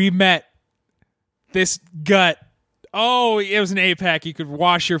youth. When we met, this gut, oh, it was an 8-pack. You could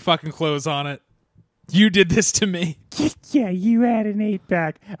wash your fucking clothes on it. You did this to me. Yeah, you had an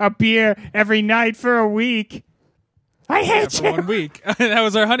 8-pack. A beer every night for a week. I hate For you. 1 week. That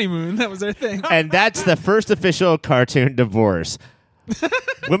was our honeymoon. That was our thing. And that's the first official cartoon divorce.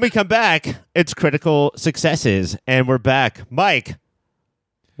 When we come back, it's critical successes, and we're back. Mike,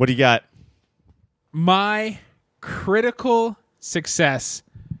 what do you got? My critical success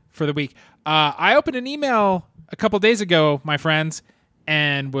for the week. I opened an email a couple days ago, my friends,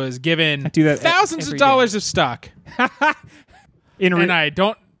 and was given do that thousands of every dollars of stock. And I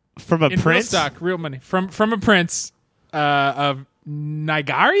don't From a in real prince? stock, real money from a prince of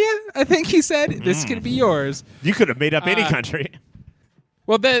Nigeria. I think he said this is going to be yours. You could have made up any country.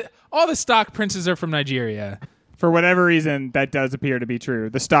 Well, all the stock princes are from Nigeria. For whatever reason, that does appear to be true.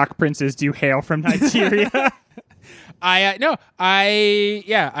 The stock princes do hail from Nigeria. I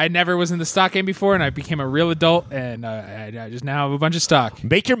never was in the stock game before, and I became a real adult, and I just now have a bunch of stock.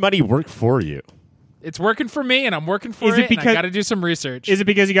 Make your money work for you. It's working for me, and I'm working for Is it and I because- got to do some research. Is it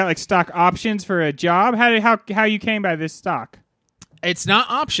because you got like stock options for a job? How you came by this stock? It's not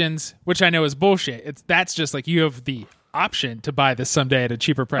options, which I know is bullshit. That's just like you have the option to buy this someday at a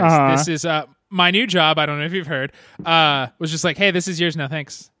cheaper price. Uh-huh. This is my new job. I don't know if you've heard. Was just like, hey, this is yours now.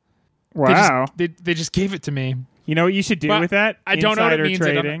 Thanks. Wow. They just gave it to me. You know what you should do But with that? I don't know what it Insider means.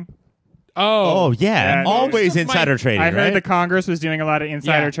 I don't trading. Oh, Yeah, Yeah, always there's just insider trading, I heard right? the Congress was doing a lot of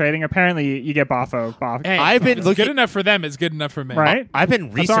insider Yeah. trading. Apparently, you get boffo. Hey, I've been it's looking- good enough for them. It's good enough for me. Right? I've been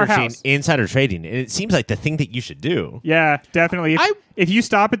That's our researching house. insider trading, and it seems like the thing that you should do. Yeah, definitely. If you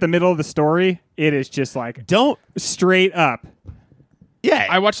stop at the middle of the story, it is just like Don't. straight up. Yeah.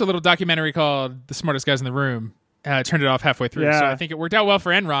 I watched a little documentary called "The Smartest Guys in the Room." Turned it off halfway through, Yeah. so I think it worked out well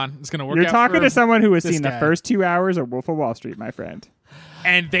for Enron. It's going to work You're out talking for to someone who has this seen guy. the first 2 hours of Wolf of Wall Street, my friend.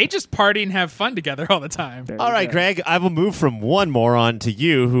 And they just party and have fun together all the time. There All you right, go. Greg, I will move from one moron to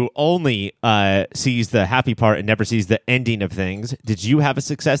you who only sees the happy part and never sees the ending of things. Did you have a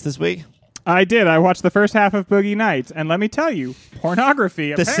success this week? I did. I watched the first half of Boogie Nights, and let me tell you,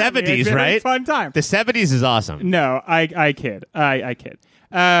 pornography. The apparently, has 70s, been a right? fun time. The 70s is awesome. No, I kid. I kid.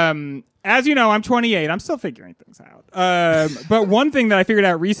 As you know, I'm 28. I'm still figuring things out. But one thing that I figured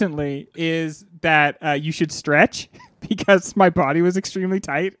out recently is that you should stretch because my body was extremely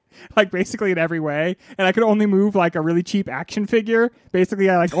tight, like basically in every way, and I could only move like a really cheap action figure. Basically,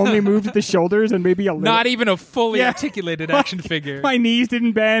 I like only moved the shoulders and maybe a little. Not even a fully Yeah. articulated action figure. My knees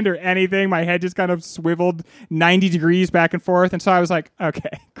didn't bend or anything. My head just kind of swiveled 90 degrees back and forth. And so I was like,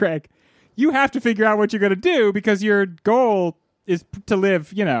 okay, Craig, you have to figure out what you're going to do because your goal is to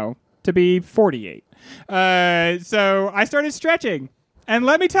live, to be 48. So I started stretching. And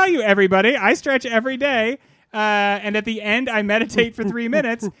let me tell you, everybody, I stretch every day. And at the end, I meditate for 3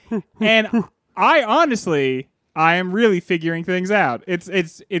 minutes. And I am really figuring things out.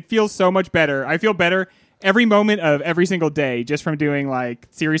 It feels so much better. I feel better every moment of every single day just from doing like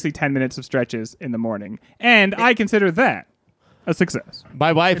seriously 10 minutes of stretches in the morning. And I consider that a success.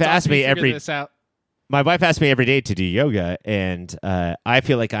 My wife It's asked awesome you me figured every this out. My wife asks me every day to do yoga, and I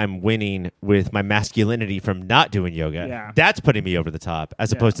feel like I'm winning with my masculinity from not doing yoga. Yeah. That's putting me over the top,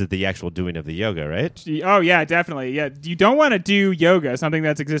 as opposed to the actual doing of the yoga, right? Oh, yeah, definitely. Yeah, you don't want to do yoga, something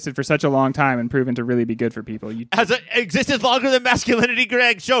that's existed for such a long time and proven to really be good for people. Has it existed longer than masculinity,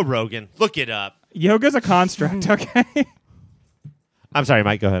 Greg? Joe Rogan. Look it up. Yoga's a construct, okay? I'm sorry,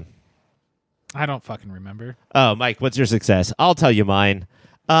 Mike, go ahead. I don't fucking remember. Oh, Mike, what's your success? I'll tell you mine.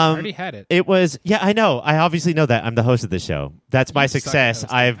 I already had it. It was, yeah, I know. I obviously know that. I'm the host of this show. That's my You suck at success.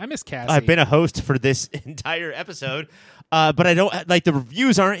 hosting. I miss Cassie. I've been a host for this entire episode, but I don't like the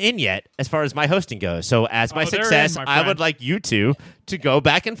reviews aren't in yet as far as my hosting goes. So as my Oh, they're success, in, my I would friend. like you two to go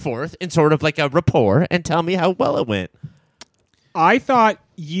back and forth in sort of like a rapport and tell me how well it went. I thought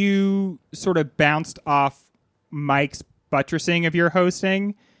you sort of bounced off Mike's buttressing of your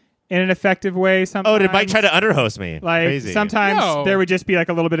hosting in an effective way. Sometimes. Oh, did Mike try to underhost me? Like Crazy. sometimes No. there would just be like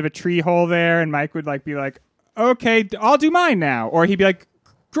a little bit of a tree hole there, and Mike would like be like, "Okay, I'll do mine now," or he'd be like,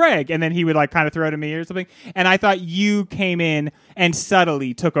 "Greg," and then he would like kind of throw it to me or something. And I thought you came in and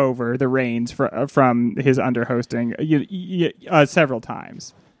subtly took over the reins from his underhosting several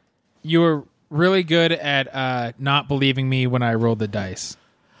times. You were really good at not believing me when I rolled the dice.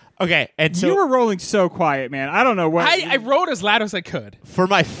 Okay, and so you were rolling so quiet, man. I don't know what. I rolled as loud as I could. for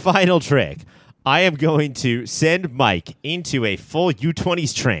my final trick, I am going to send Mike into a full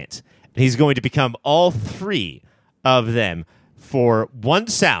U20s trance. And he's going to become all three of them for one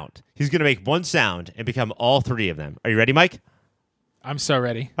sound. He's going to make one sound and become all three of them. Are you ready, Mike? I'm so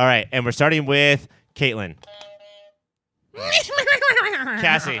ready. All right, and we're starting with Caitlin.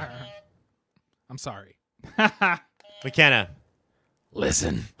 Cassie. I'm sorry. McKenna.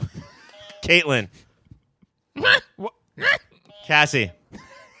 Listen. Caitlin. Cassie.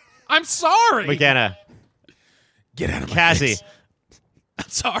 I'm sorry. McKenna. Get out of my Cassie. face. I'm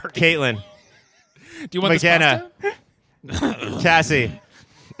sorry. Caitlin. Do you want McKenna. this pasta? Cassie.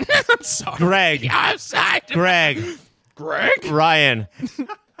 I'm sorry. Greg. I'm sorry. Greg. Greg. Ryan.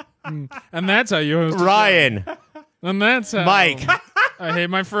 And that's how you host a show. Ryan. And that's how Mike. I hate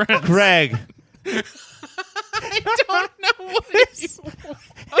my friends. Greg. I don't know what it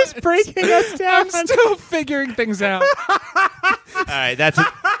He's breaking us down. I'm still figuring things out. All right,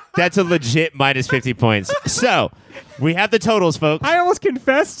 that's a legit minus 50 points. So, we have the totals, folks. I almost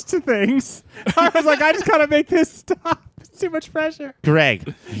confessed to things. I was like, I just gotta make this stop. It's too much pressure.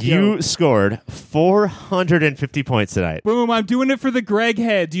 Greg, you scored 450 points tonight. Boom, I'm doing it for the Greg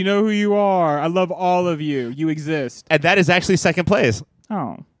head. Do you know who you are? I love all of you. You exist. And that is actually second place.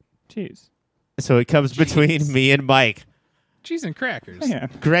 Oh, jeez. So it comes between me and Mike. Cheese and crackers. Yeah.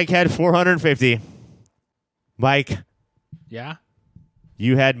 Greg had 450. Mike, Yeah?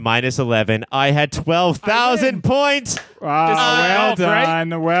 you had minus 11. I had 12,000 points. Wow, This is well golf, right?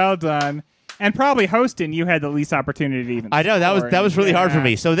 done. Well done. And probably hosting, you had the least opportunity to even. I know that was really hard for Yeah.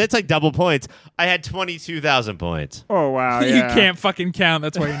 me. So that's like double points. I had 22,000 points. Oh wow, You yeah. can't fucking count.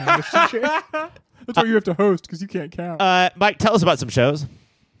 That's why you're not a teacher. That's why you have to host because you can't count. Mike, tell us about some shows.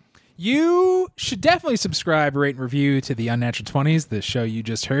 You should definitely subscribe, rate, and review to the Unnatural 20s, the show you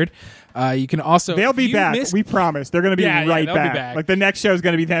just heard. You can also... They'll if be you back. missed- We promise. They're going to be Yeah, right they'll be back. back. Like the next show is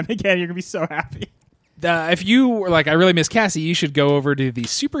going to be them again. You're going to be so happy. if you were like, I really miss Cassie, you should go over to the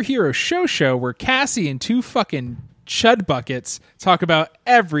Superhero Show where Cassie and two fucking chud buckets talk about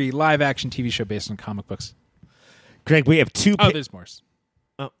every live-action TV show based on comic books. Greg, we have two. Oh, there's more.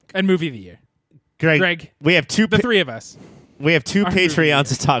 Oh. And Movie of the Year. Greg, we have two. The three of us. We have two Our Patreons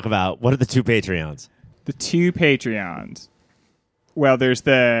to talk about. What are the two Patreons? The two Patreons. Well, there's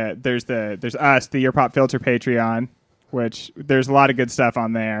us, the Your Pop Filter Patreon, which there's a lot of good stuff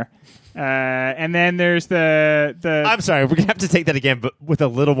on there. And then there's the I'm sorry, we're gonna have to take that again, but with a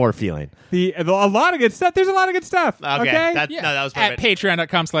little more feeling. a lot of good stuff. There's a lot of good stuff. Okay. That was At perfect.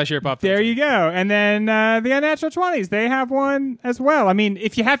 patreon.com/earpop. There you go. And then the Unnatural 20s, they have one as well. I mean,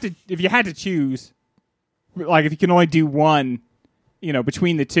 if you had to choose, like if you can only do one,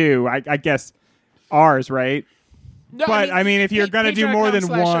 between the two, I guess ours, right? No, But, I mean, if you're gonna do more than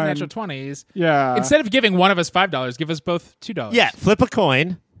one- Unnatural 20s. Yeah. Instead of giving one of us $5, give us both $2. Yeah, flip a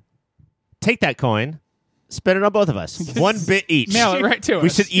coin, take that coin, spin it on both of us. One bit each. Mail it right to us. We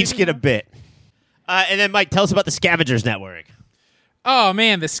should each get a bit. And then, Mike, tell us about the Scavengers Network. Oh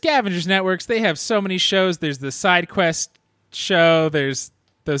man, the Scavengers Networks, they have so many shows. There's the Side Quest show, there's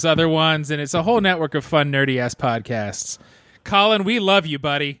those other ones, and it's a whole network of fun, nerdy ass podcasts. Colin, we love you,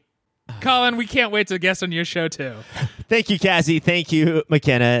 buddy. Colin, we can't wait to guest on your show too. Thank you, Cassie. Thank you,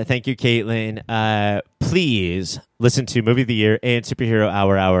 McKenna. Thank you, Caitlin. Please listen to Movie of the Year and Superhero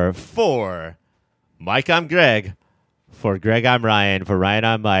Hour for Mike, I'm Greg. For Greg, I'm Ryan. For Ryan,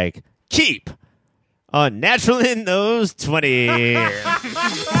 I'm Mike. Keep on natural in those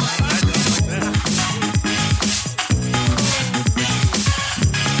 20s.